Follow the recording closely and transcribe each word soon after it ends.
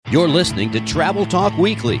You're listening to Travel Talk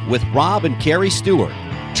Weekly with Rob and Carrie Stewart,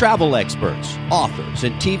 travel experts, authors,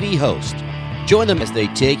 and TV hosts. Join them as they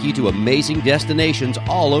take you to amazing destinations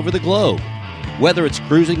all over the globe. Whether it's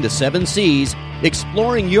cruising the seven seas,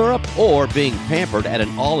 exploring Europe, or being pampered at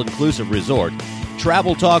an all-inclusive resort,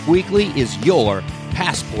 Travel Talk Weekly is your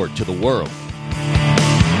passport to the world.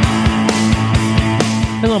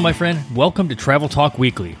 Hello, my friend. Welcome to Travel Talk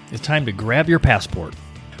Weekly. It's time to grab your passport.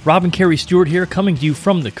 Rob and Carrie Stewart here, coming to you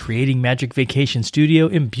from the Creating Magic Vacation Studio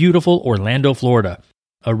in beautiful Orlando, Florida.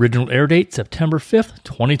 Original air date, September 5th,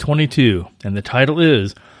 2022. And the title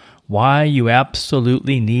is Why You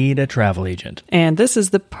Absolutely Need a Travel Agent. And this is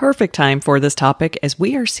the perfect time for this topic as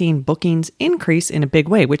we are seeing bookings increase in a big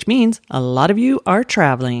way, which means a lot of you are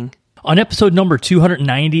traveling. On episode number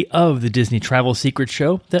 290 of the Disney Travel Secrets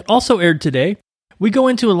Show that also aired today, we go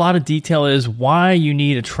into a lot of detail as why you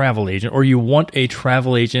need a travel agent or you want a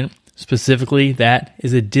travel agent, specifically that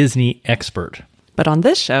is a Disney expert. But on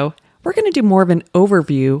this show, we're going to do more of an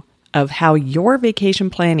overview of how your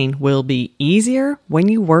vacation planning will be easier when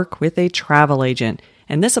you work with a travel agent.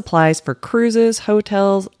 And this applies for cruises,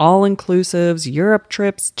 hotels, all-inclusives, Europe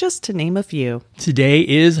trips, just to name a few. Today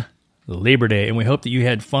is Labor Day, and we hope that you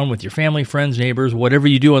had fun with your family, friends, neighbors, whatever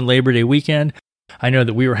you do on Labor Day weekend. I know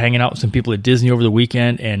that we were hanging out with some people at Disney over the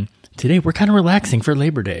weekend, and today we're kind of relaxing for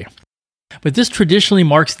Labor Day. But this traditionally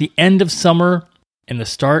marks the end of summer and the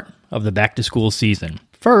start of the back-to-school season.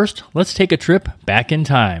 First, let's take a trip back in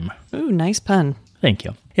time. Ooh, nice pun. Thank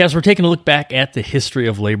you. Yes, we're taking a look back at the history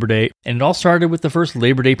of Labor Day, and it all started with the first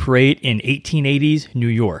Labor Day parade in 1880s New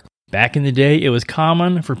York. Back in the day, it was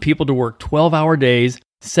common for people to work 12-hour days,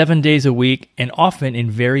 7 days a week, and often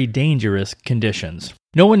in very dangerous conditions.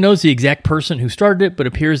 No one knows the exact person who started it, but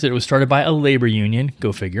it appears that it was started by a labor union,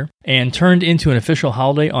 go figure, and turned into an official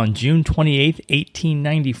holiday on June 28,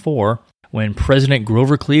 1894, when President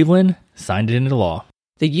Grover Cleveland signed it into law.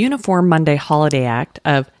 The Uniform Monday Holiday Act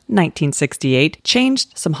of 1968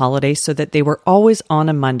 changed some holidays so that they were always on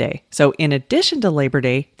a Monday. So in addition to Labor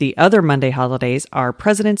Day, the other Monday holidays are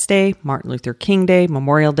President's Day, Martin Luther King Day,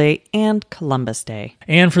 Memorial Day, and Columbus Day.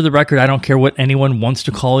 And for the record, I don't care what anyone wants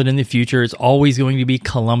to call it in the future, it's always going to be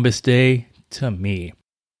Columbus Day to me.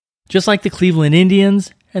 Just like the Cleveland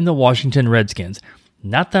Indians and the Washington Redskins.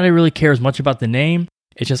 Not that I really care as much about the name,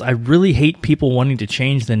 it's just I really hate people wanting to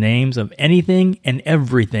change the names of anything and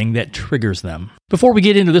everything that triggers them. Before we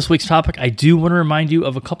get into this week's topic, I do want to remind you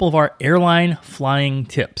of a couple of our airline flying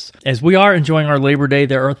tips. As we are enjoying our Labor Day,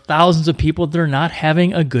 there are thousands of people that are not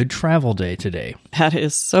having a good travel day today. That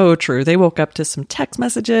is so true. They woke up to some text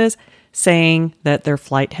messages saying that their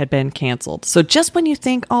flight had been canceled. So just when you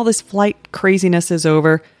think all this flight craziness is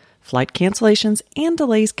over, flight cancellations and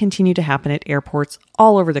delays continue to happen at airports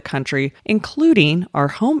all over the country, including our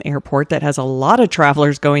home airport that has a lot of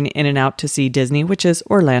travelers going in and out to see Disney, which is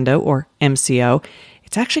Orlando, or MCO.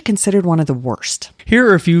 It's actually considered one of the worst. Here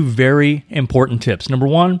are a few very important tips. Number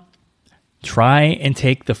one, try and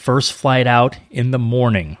take the first flight out in the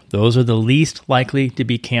morning. Those are the least likely to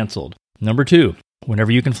be canceled. Number two,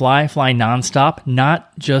 whenever you can fly nonstop,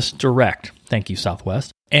 not just direct. Thank you,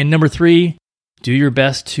 Southwest. And number three, do your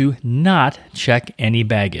best to not check any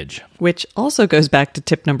baggage. Which also goes back to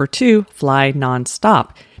tip number 2, fly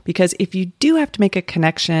nonstop. Because if you do have to make a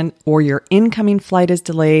connection or your incoming flight is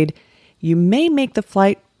delayed, you may make the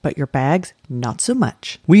flight, but your bags, not so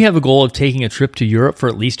much. We have a goal of taking a trip to Europe for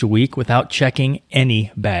at least a week without checking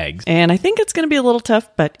any bags. And I think it's going to be a little tough,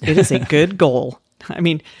 but it is a good goal. I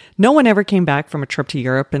mean, no one ever came back from a trip to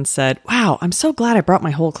Europe and said, wow, I'm so glad I brought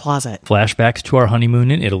my whole closet. Flashbacks to our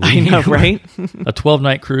honeymoon in Italy. I know, right? A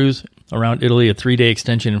 12-night cruise around Italy, a 3-day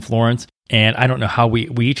extension in Florence. And I don't know how we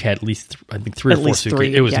each had at least, I think, 3 or 4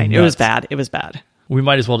 suitcases. It was nuts. It was bad. It was bad. We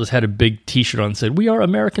might as well just had a big t-shirt on that said, we are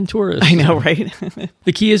American tourists. I know, right?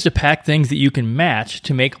 The key is to pack things that you can match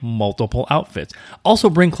to make multiple outfits. Also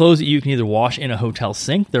bring clothes that you can either wash in a hotel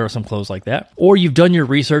sink. There are some clothes like that. Or you've done your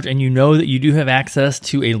research and you know that you do have access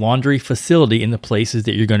to a laundry facility in the places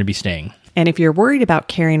that you're going to be staying. And if you're worried about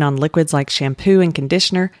carrying on liquids like shampoo and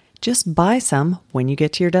conditioner, just buy some when you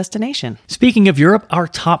get to your destination. Speaking of Europe, our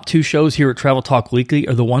top 2 shows here at Travel Talk Weekly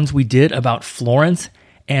are the ones we did about Florence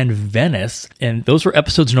and Venice, and those were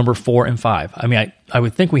episodes number 4 and 5. I mean, I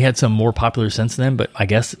would think we had some more popular since then, but I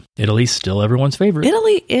guess Italy's still everyone's favorite.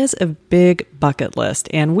 Italy is a big bucket list,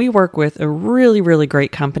 and we work with a really, really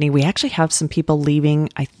great company. We actually have some people leaving,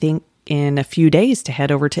 I think, in a few days to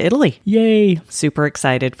head over to Italy. Yay! Super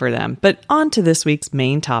excited for them. But on to this week's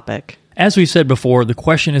main topic. As we said before, the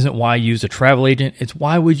question isn't why use a travel agent, it's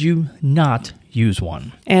why would you not use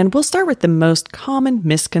one? And we'll start with the most common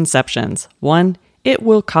misconceptions. 1, it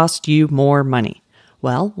will cost you more money.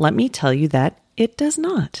 Well, let me tell you that it does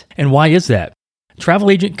not. And why is that?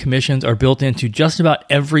 Travel agent commissions are built into just about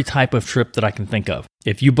every type of trip that I can think of.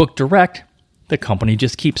 If you book direct, the company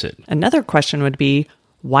just keeps it. Another question would be,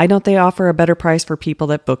 why don't they offer a better price for people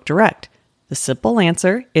that book direct? The simple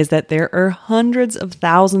answer is that there are hundreds of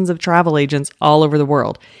thousands of travel agents all over the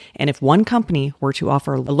world. And if one company were to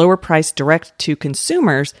offer a lower price direct to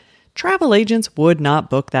consumers, travel agents would not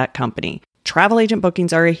book that company. Travel agent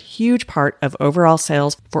bookings are a huge part of overall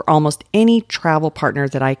sales for almost any travel partner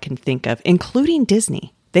that I can think of, including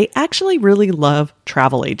Disney. They actually really love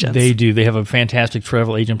travel agents. They do. They have a fantastic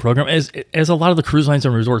travel agent program. As a lot of the cruise lines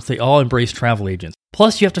and resorts, they all embrace travel agents.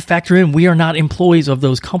 Plus, you have to factor in we are not employees of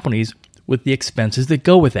those companies with the expenses that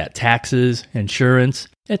go with that. Taxes, insurance,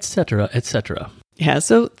 etc., etc. Yeah,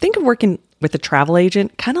 so think of working with a travel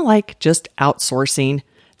agent kind of like just outsourcing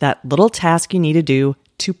that little task you need to do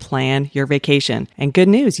to plan your vacation. And good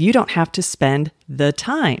news, you don't have to spend the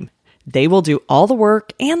time. They will do all the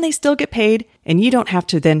work and they still get paid, and you don't have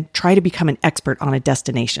to then try to become an expert on a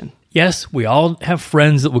destination. Yes, we all have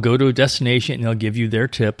friends that will go to a destination and they'll give you their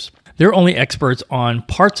tips. They're only experts on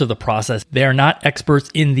parts of the process. They are not experts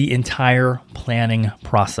in the entire planning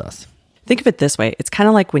process. Think of it this way. It's kind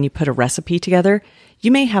of like when you put a recipe together. You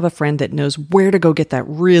may have a friend that knows where to go get that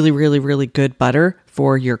really, really, really good butter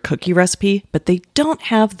for your cookie recipe, but they don't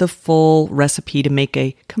have the full recipe to make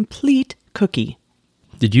a complete cookie.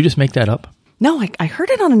 Did you just make that up? No, I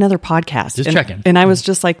heard it on another podcast. Just checking. And I was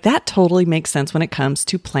just like, that totally makes sense when it comes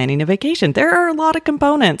to planning a vacation. There are a lot of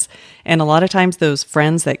components. And a lot of times those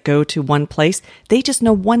friends that go to one place, they just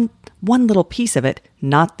know one little piece of it,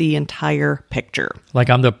 not the entire picture.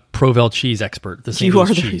 Like I'm the Provel cheese expert. The You are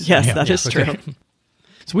cheese. Yes, Yeah, that is true. okay.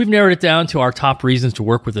 So we've narrowed it down to our top reasons to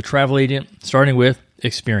work with a travel agent, starting with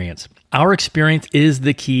experience. Our experience is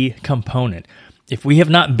the key component. If we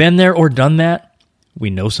have not been there or done that, we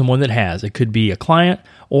know someone that has. It could be a client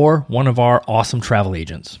or one of our awesome travel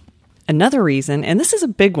agents. Another reason, and this is a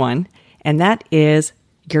big one, and that is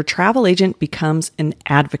your travel agent becomes an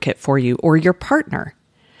advocate for you or your partner.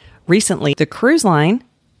 Recently, the cruise line,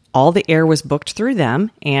 all the air was booked through them,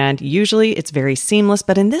 and usually it's very seamless,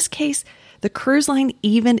 but in this case, the cruise line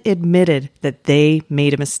even admitted that they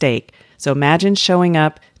made a mistake. So imagine showing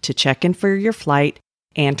up to check in for your flight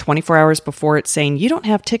and 24 hours before it's saying you don't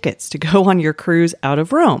have tickets to go on your cruise out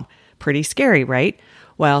of Rome. Pretty scary, right?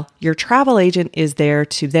 Well, your travel agent is there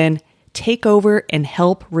to then take over and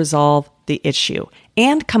help resolve the issue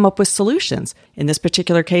and come up with solutions. In this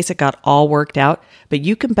particular case, it got all worked out, but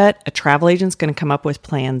you can bet a travel agent's going to come up with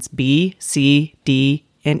plans B, C, D,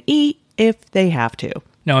 and E if they have to.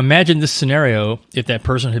 Now imagine this scenario if that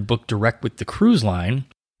person had booked direct with the cruise line,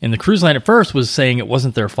 and the cruise line at first was saying it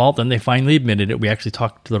wasn't their fault, then they finally admitted it. We actually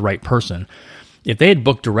talked to the right person. If they had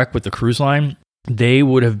booked direct with the cruise line, they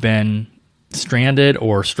would have been stranded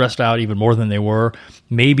or stressed out even more than they were,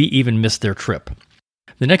 maybe even missed their trip.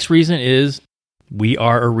 The next reason is we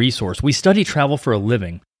are a resource. We study travel for a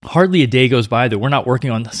living. Hardly a day goes by that we're not working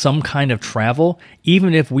on some kind of travel.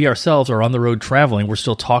 Even if we ourselves are on the road traveling, we're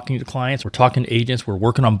still talking to clients, we're talking to agents, we're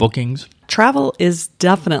working on bookings. Travel is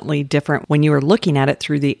definitely different when you are looking at it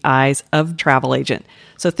through the eyes of a travel agent.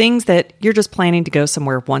 So things that you're just planning to go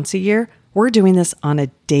somewhere once a year, we're doing this on a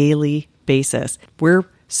daily basis. We're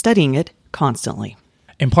studying it constantly.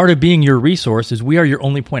 And part of being your resource is we are your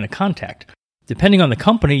only point of contact. Depending on the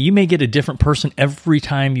company, you may get a different person every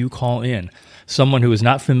time you call in. Someone who is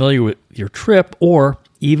not familiar with your trip or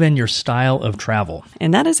even your style of travel.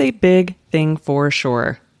 And that is a big thing for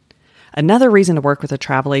sure. Another reason to work with a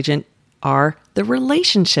travel agent are the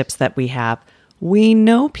relationships that we have. We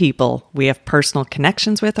know people. We have personal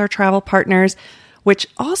connections with our travel partners, which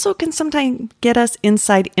also can sometimes get us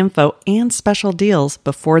inside info and special deals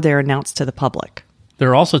before they're announced to the public. There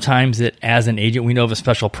are also times that as an agent, we know of a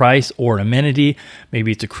special price or an amenity.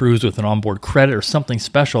 Maybe it's a cruise with an onboard credit or something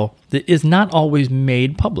special that is not always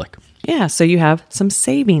made public. Yeah, so you have some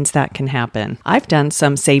savings that can happen. I've done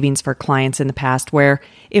some savings for clients in the past where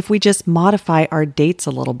if we just modify our dates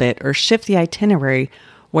a little bit or shift the itinerary,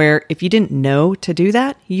 where if you didn't know to do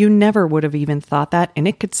that, you never would have even thought that, and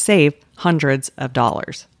it could save hundreds of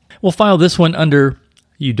dollars. We'll file this one under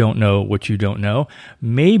you don't know what you don't know.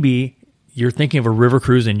 Maybe you're thinking of a river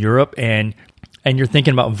cruise in Europe and you're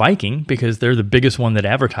thinking about Viking because they're the biggest one that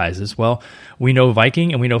advertises. Well, we know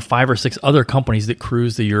Viking and we know 5 or 6 other companies that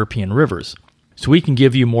cruise the European rivers. So we can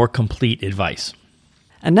give you more complete advice.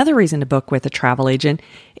 Another reason to book with a travel agent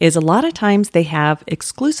is a lot of times they have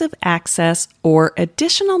exclusive access or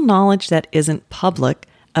additional knowledge that isn't public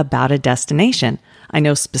about a destination. I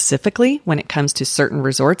know specifically when it comes to certain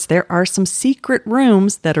resorts, there are some secret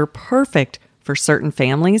rooms that are perfect for certain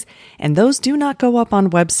families, and those do not go up on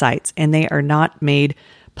websites and they are not made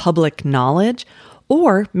public knowledge.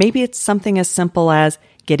 Or maybe it's something as simple as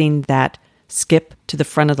getting that skip to the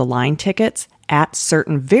front of the line tickets at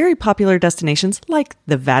certain very popular destinations like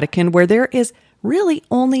the Vatican, where there is really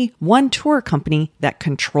only one tour company that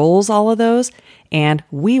controls all of those, and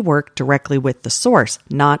we work directly with the source,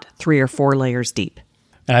 not 3 or 4 layers deep.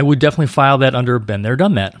 I would definitely file that under been there,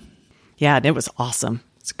 done that. Yeah, and it was awesome.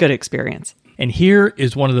 It's a good experience. And here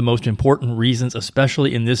is one of the most important reasons,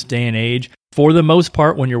 especially in this day and age. For the most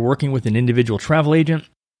part, when you're working with an individual travel agent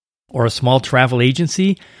or a small travel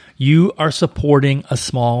agency, you are supporting a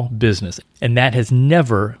small business. And that has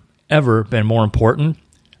never, ever been more important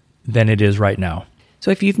than it is right now.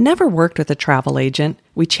 So if you've never worked with a travel agent,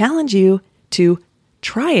 we challenge you to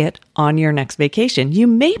try it on your next vacation. You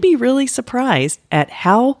may be really surprised at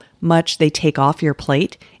how much they take off your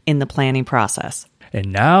plate in the planning process.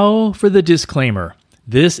 And now for the disclaimer.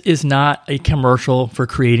 This is not a commercial for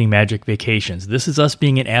Creating Magic Vacations. This is us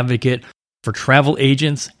being an advocate for travel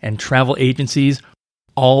agents and travel agencies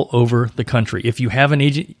all over the country. If you have an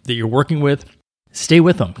agent that you're working with, stay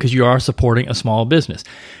with them because you are supporting a small business.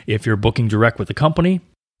 If you're booking direct with the company,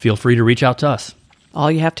 feel free to reach out to us.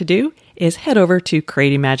 All you have to do is head over to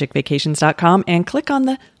creatingmagicvacations.com and click on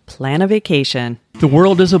the Plan a Vacation. The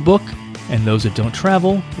world is a book, and those that don't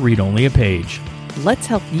travel read only a page. Let's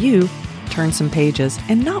help you turn some pages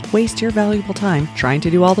and not waste your valuable time trying to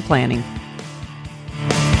do all the planning.